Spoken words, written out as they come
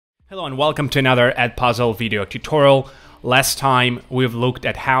Hello and welcome to another Edpuzzle video tutorial. Last time we've looked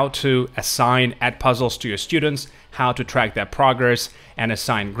at how to assign Edpuzzles to your students, how to track their progress and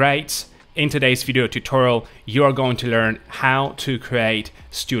assign grades. In today's video tutorial, you are going to learn how to create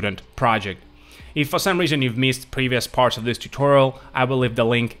student project. If for some reason you've missed previous parts of this tutorial, I will leave the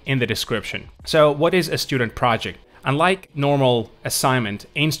link in the description. So what is a student project? Unlike normal assignment,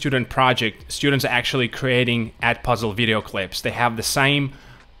 in student project, students are actually creating Edpuzzle video clips. They have the same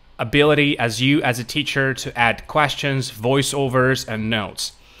ability as you as a teacher to add questions, voiceovers, and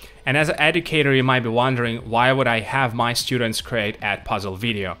notes. And as an educator, you might be wondering, why would I have my students create Edpuzzle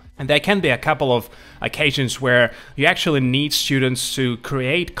video? And there can be a couple of occasions where you actually need students to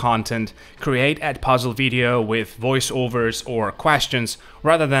create content, create Edpuzzle video with voiceovers or questions,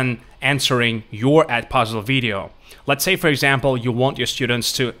 rather than answering your Edpuzzle video. Let's say, for example, you want your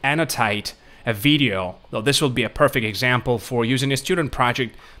students to annotate a video. Well, this will be a perfect example for using a student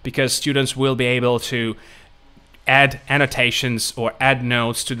project because students will be able to add annotations or add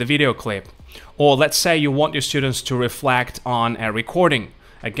notes to the video clip. Or let's say you want your students to reflect on a recording.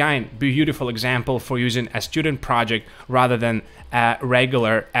 Again, beautiful example for using a student project rather than a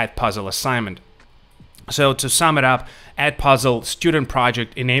regular Edpuzzle assignment. So to sum it up, Edpuzzle student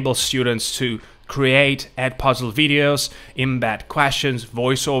project enables students to create Edpuzzle videos, embed questions,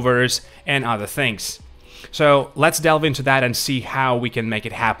 voiceovers, and other things. So let's delve into that and see how we can make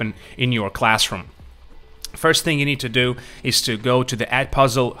it happen in your classroom. First thing you need to do is to go to the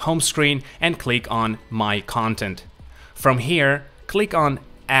Edpuzzle home screen and click on My Content. From here, click on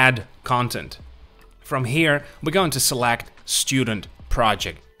Add Content. From here, we're going to select Student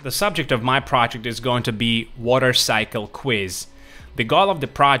Project. The subject of my project is going to be Water Cycle Quiz. The goal of the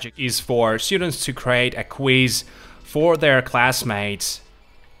project is for students to create a quiz for their classmates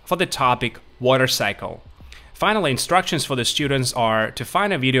for the topic water cycle. Finally, instructions for the students are to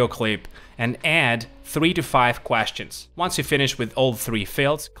find a video clip and add 3 to 5 questions. Once you finish with all 3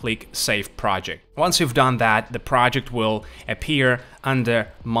 fields, click Save Project. Once you've done that, the project will appear under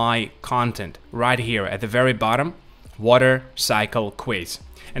My Content, right here at the very bottom, Water Cycle Quiz.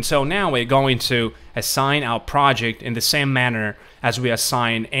 And so now we're going to assign our project in the same manner as we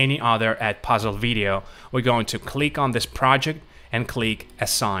assign any other Edpuzzle video. We're going to click on this project and click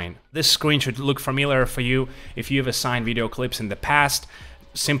Assign. This screen should look familiar for you if you've assigned video clips in the past.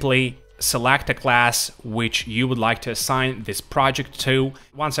 Simply select a class which you would like to assign this project to.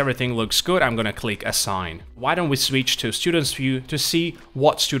 Once everything looks good, I'm going to click Assign. Why don't we switch to Students View to see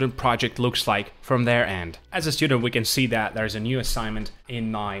what student project looks like from their end. As a student, we can see that there's a new assignment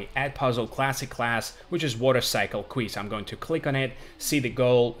in my Edpuzzle Classic class, which is Water Cycle Quiz. I'm going to click on it, see the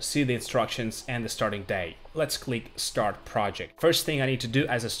goal, see the instructions, and the starting day. Let's click Start Project. First thing I need to do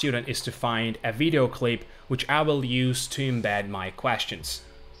as a student is to find a video clip which I will use to embed my questions.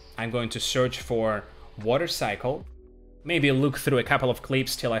 I'm going to search for water cycle, maybe look through a couple of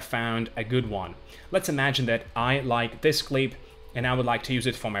clips till I found a good one. Let's imagine that I like this clip and I would like to use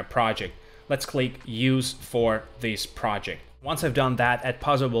it for my project. Let's click Use for this project. Once I've done that,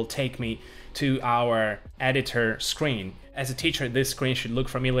 Edpuzzle will take me to our editor screen. As a teacher, this screen should look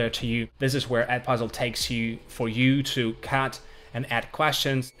familiar to you. This is where Edpuzzle takes you for you to cut and add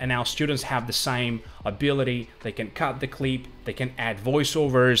questions, and now students have the same ability. They can cut the clip, they can add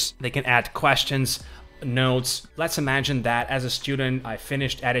voiceovers, they can add questions, notes. Let's imagine that as a student, I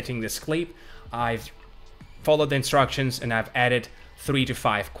finished editing this clip, I've followed the instructions, and I've added 3 to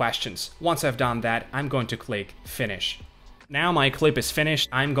 5 questions. Once I've done that, I'm going to click Finish. Now my clip is finished,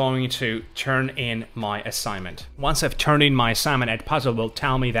 I'm going to turn in my assignment. Once I've turned in my assignment, Edpuzzle will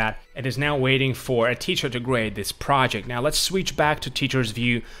tell me that it is now waiting for a teacher to grade this project. Now let's switch back to teacher's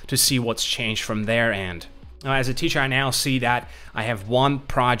view to see what's changed from their end. Now as a teacher, I now see that I have one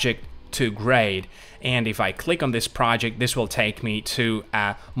project to grade, and if I click on this project, this will take me to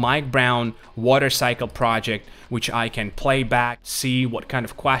a Mike Brown water cycle project, which I can play back, see what kind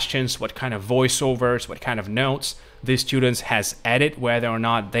of questions, what kind of voiceovers, what kind of notes the students has added, whether or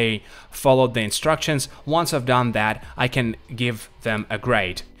not they followed the instructions. Once I've done that, I can give them a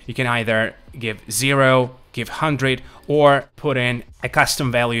grade. You can either give 0, give 100, or put in a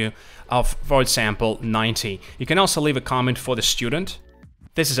custom value of, for example, 90. You can also leave a comment for the student.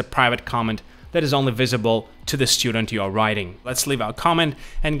 This is a private comment that is only visible to the student you are writing. Let's leave our comment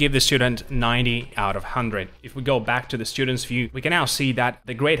and give the student 90 out of 100. If we go back to the student's view, we can now see that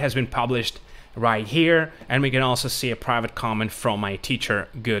the grade has been published right here, and we can also see a private comment from my teacher,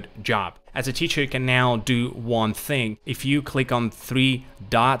 good job. As a teacher, you can now do one thing. If you click on 3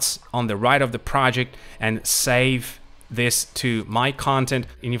 dots on the right of the project and save this to my content,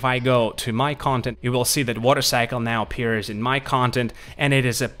 and if I go to my content, you will see that water cycle now appears in my content, and it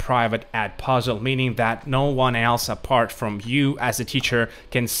is a private Edpuzzle, meaning that no one else apart from you as a teacher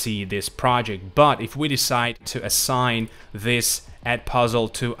can see this project. But if we decide to assign this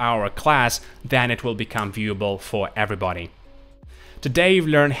Edpuzzle to our class, then it will become viewable for everybody. Today you've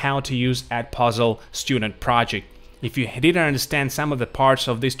learned how to use Edpuzzle student project. If you didn't understand some of the parts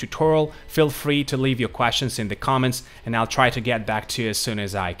of this tutorial, feel free to leave your questions in the comments and I'll try to get back to you as soon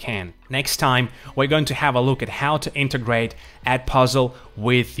as I can. Next time, we're going to have a look at how to integrate Edpuzzle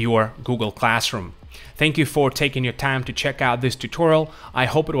with your Google Classroom. Thank you for taking your time to check out this tutorial. I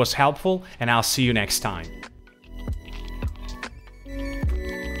hope it was helpful and I'll see you next time.